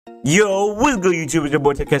Yo, what's good, YouTube? It's your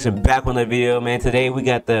boy Tech back on the video, man. Today we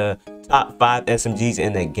got the top 5 SMGs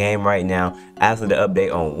in the game right now. After the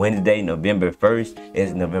update on Wednesday, November 1st,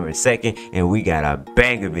 it's November 2nd, and we got a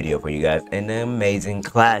banger video for you guys and the amazing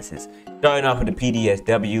classes. Starting off with the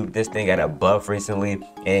PDSW, this thing got a buff recently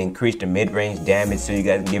and increased the mid-range damage, so you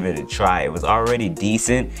guys can give it a try. It was already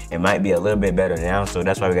decent. It might be a little bit better now, so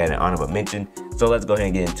that's why we got an honorable mention. So let's go ahead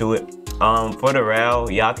and get into it. For the royale,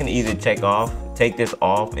 y'all can either take this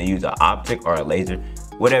off and use an optic or a laser,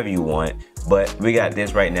 whatever you want. But we got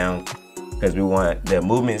this right now because we want the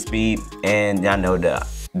movement speed, and y'all know the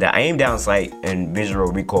aim down sight and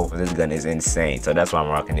visual recoil for this gun is insane, so that's why I'm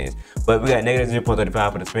rocking this. But we got negative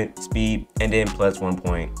 0.35 for the sprint speed, and then plus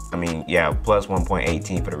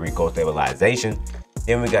 1.18 for the recoil stabilization.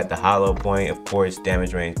 Then we got the hollow point, of course,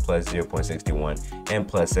 damage range plus 0.61 and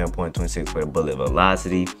plus 7.26 for the bullet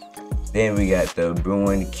velocity. Then we got the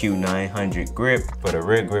Bruin Q900 grip for the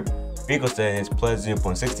rear grip. Recoil steadiness plus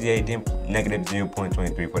 0.68, then negative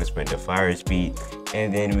 0.23 for the sprint to fire speed.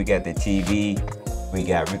 And then we got the TV. We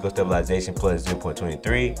got recoil stabilization plus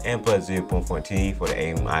 0.23 and plus 0.14 for the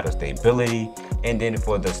aim idle stability. And then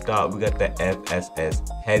for the stop, we got the FSS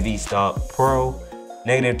Heavy Stop Pro.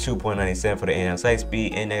 Negative 2.97 for the aim sight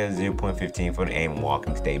speed and negative 0.15 for the aim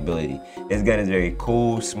walking stability. This gun is very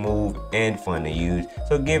cool, smooth, and fun to use,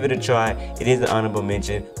 so give it a try. It is an honorable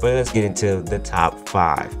mention, but let's get into the top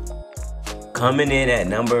 5. Coming in at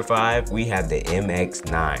number 5, we have the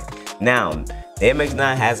MX9. Now, the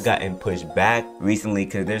MX9 has gotten pushed back recently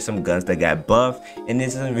because there's some guns that got buffed, and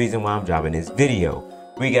this is the reason why I'm dropping this video.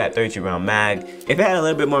 We got 32 round mag. If it had a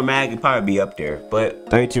little bit more mag, it'd probably be up there. But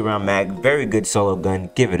 32 round mag, very good solo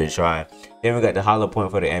gun. Give it a try. Then we got the hollow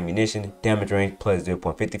point for the ammunition. Damage range plus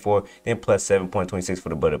 0.54. Then plus 7.26 for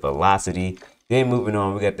the bullet velocity. Then moving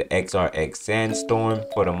on, we got the XRX Sandstorm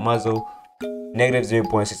for the muzzle. Negative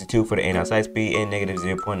 0.62 for the aim sight speed and negative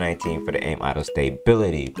 0.19 for the aim idle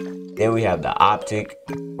stability. Then we have the optic,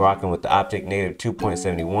 rocking with the optic, negative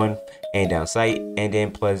 2.71 aim down sight, and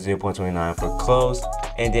then plus 0.29 for close.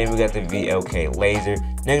 And then we got the VLK laser,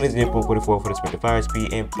 negative 0.44 for the sprint to fire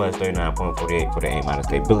speed and plus 39.48 for the aim idle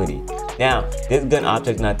stability. Now, this gun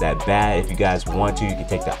optic's not that bad. If you guys want to, you can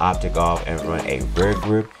take the optic off and run a rear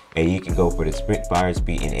grip, and you can go for the sprint fire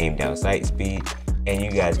speed and aim down sight speed. And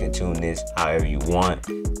you guys can tune this however you want.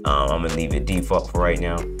 I'm gonna leave it default for right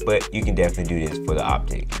now, but you can definitely do this for the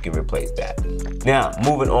optic. You can replace that. Now,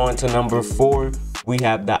 moving on to number 4, we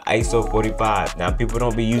have the ISO 45. Now, people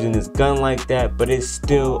don't be using this gun like that, but it's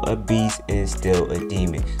still a beast and it's still a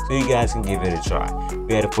demon. So you guys can give it a try.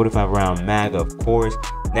 We had a 45 round mag, of course.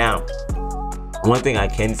 Now, one thing I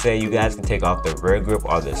can say, you guys can take off the rear grip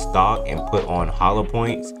or the stock and put on hollow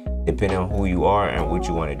points, depending on who you are and what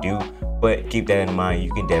you want to do. But keep that in mind,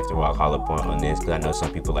 you can definitely rock hollow point on this because I know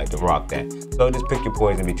some people like to rock that. So just pick your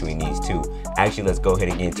poison between these two. Actually, let's go ahead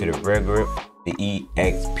and get into the rear grip, the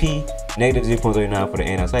EXP, negative 0.39 for the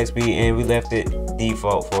aim sight speed, and we left it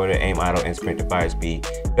default for the aim idle and sprint to fire speed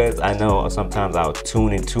because I know sometimes I'll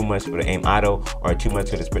tune in too much for the aim idle or too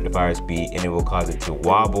much for the sprint to fire speed, and it will cause it to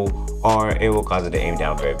wobble or it will cause it to aim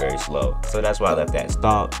down very, very slow. So that's why I left that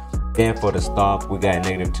stock. Then for the stop, we got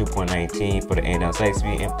negative 2.19 for the aim down sight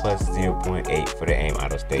speed and plus 0.8 for the aim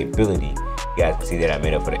idle stability. You guys can see that I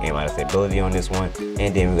made up for the aim idle stability on this one.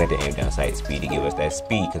 And then we got the aim down sight speed to give us that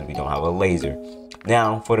speed because we don't have a laser.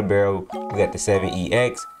 Now for the barrel, we got the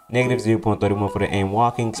 7EX, negative 0.31 for the aim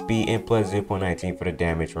walking speed and plus 0.19 for the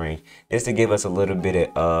damage range. This to give us a little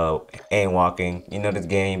bit of aim walking. You know, this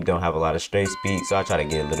game don't have a lot of straight speed, so I try to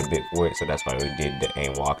get a little bit for it, so that's why we did the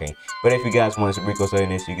aim walking. But if you guys want some recoil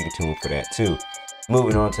steadiness, you can tune for that too.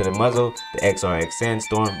 Moving on to the muzzle, the XRX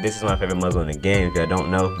Sandstorm. This is my favorite muzzle in the game. If y'all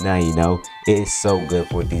don't know, now you know. It is so good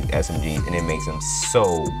for these SMGs, and it makes them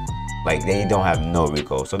so, like, they don't have no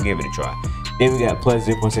recoil, so give it a try. Then we got plus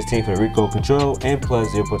 0.16 for the recoil control and plus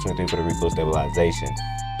 0.23 for the recoil stabilization.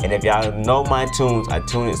 And if y'all know my tunes, I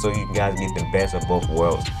tune it so you guys get the best of both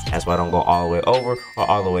worlds. That's why I don't go all the way over or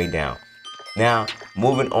all the way down. Now,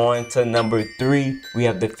 moving on to number 3, we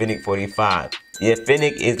have the Fennec 45. Yeah,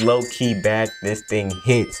 Fennec is low-key back. This thing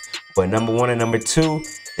hits. But number 1 and number 2,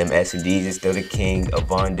 them SMGs is still the king of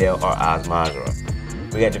Vondel or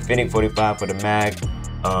Osmazra. We got the Fennec 45 for the mag.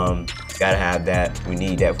 Gotta have that. We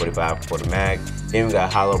need that 45 for the mag. Then we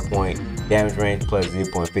got hollow point, damage range plus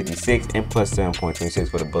 0.56 and plus 7.26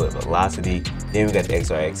 for the bullet velocity. Then we got the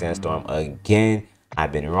XRX Sandstorm again.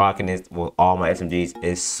 I've been rocking this with all my SMGs.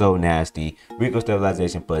 It's so nasty. Recoil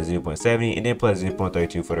stabilization plus 0.70 and then plus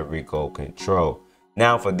 0.32 for the recoil control.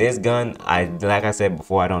 Now for this gun, like I said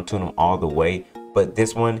before, I don't tune them all the way, but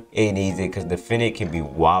this one, it needs it because the Fennec can be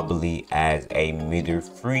wobbly as a meter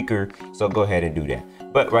freaker. So go ahead and do that.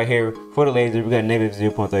 But right here for the laser, we got negative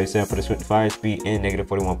 0.37 for the sprint to fire speed and negative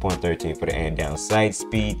 41.13 for the aim down sight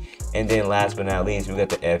speed. And then last but not least, we got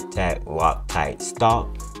the F-Tac Loctite Stock,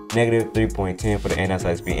 negative 3.10 for the aim down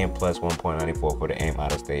sight speed and plus 1.94 for the aim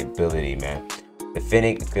auto stability, man. The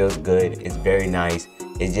Fennec feels good. It's very nice.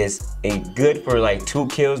 It's good for like 2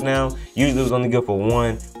 kills now. Usually it was only good for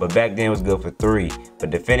 1, but back then it was good for 3.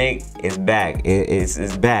 But the Fennec is back.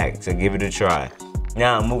 It's back, so give it a try.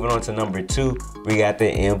 Now moving on to number 2, we got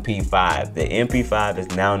the MP5. The MP5 is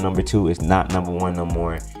now number 2. It's not number 1 no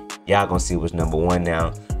more. Y'all gonna see what's number 1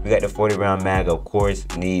 now. We got the 40 round mag, of course,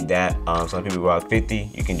 need that. Some people rock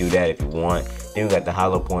 50. You can do that if you want. Then we got the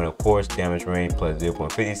hollow point, of course, damage range plus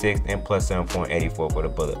 0.56 and plus 7.84 for the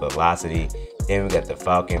bullet velocity. Then we got the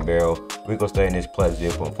Falcon barrel. We gonna start in this plus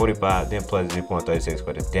 0.45, then plus 0.36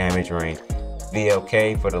 for the damage range.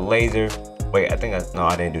 VLK for the laser. Wait, I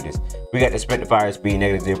didn't do this. We got the sprint to fire speed,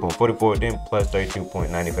 negative 0.44, then plus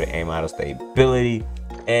 32.90 for the aim auto stability.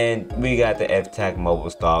 And we got the F-Tac mobile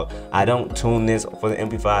stock. I don't tune this for the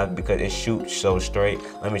MP5 because it shoots so straight.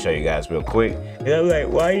 Let me show you guys real quick. And I'm like,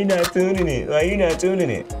 why are you not tuning it? Why are you not tuning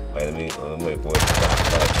it? Wait, let me wait for it to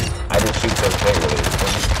stop. I just shoot so straight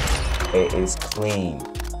with it. It is clean.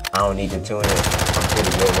 I don't need to tune it. I'm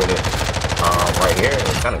pretty good with it. Right here,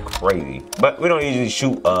 it's kind of crazy. But we don't usually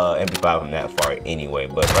shoot MP5 from that far anyway.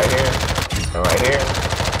 But right here and right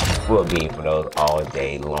here, we'll be for those all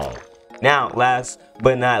day long. Now, last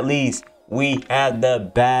but not least, we have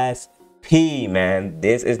the Bass P, man.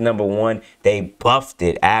 This is number 1. They buffed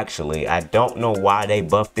it, actually. I don't know why they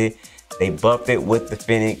buffed it. They buffed it with the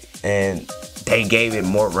Fennec, and they gave it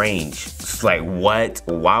more range. It's like, what?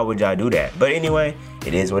 Why would y'all do that? But anyway,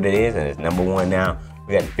 it is what it is, and it's number 1 now.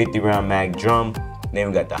 We got the 50 round mag drum. Then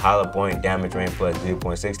we got the hollow point, damage range plus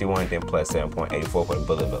 0.61, then plus 7.84 for the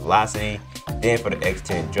bullet velocity. Then for the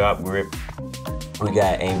X10 drop grip, we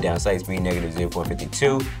got aim down sight speed, negative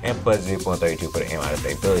 0.52 and plus 0.32 for the aim auto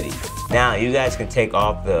stability. Now you guys can take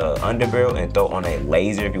off the underbarrel and throw on a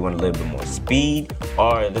laser if you want a little bit more speed,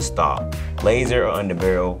 or the stock. Laser or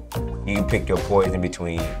underbarrel, you can pick your poison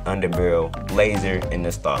between underbarrel, laser, and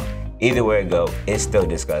the stock. Either way it go, it's still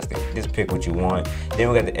disgusting. Just pick what you want. Then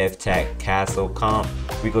we got the F-Tac Castle Comp,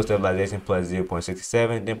 recoil stabilization plus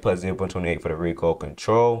 0.67, then plus 0.28 for the recoil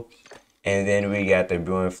control. And then we got the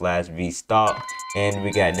Bruin Flash V stock, and we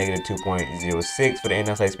got negative 2.06 for the aim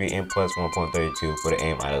down sight speed and plus 1.32 for the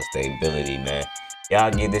aim auto stability, man. Y'all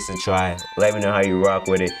give this a try. Let me know how you rock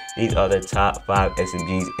with it. These are the top 5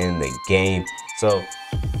 SMGs in the game. So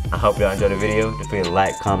I hope y'all enjoyed the video. Don't forget to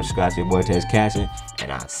like, comment, subscribe to your boy Tez Cashin,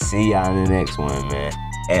 and I'll see y'all in the next one, man.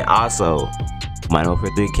 And also, my No for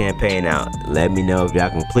 3 campaign out. Let me know if y'all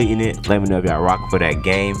completing it. Let me know if y'all rocking for that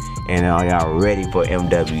game, and are y'all ready for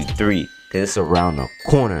MW3, because it's around the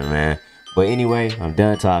corner, man. But anyway, I'm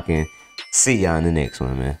done talking. See y'all in the next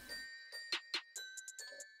one, man.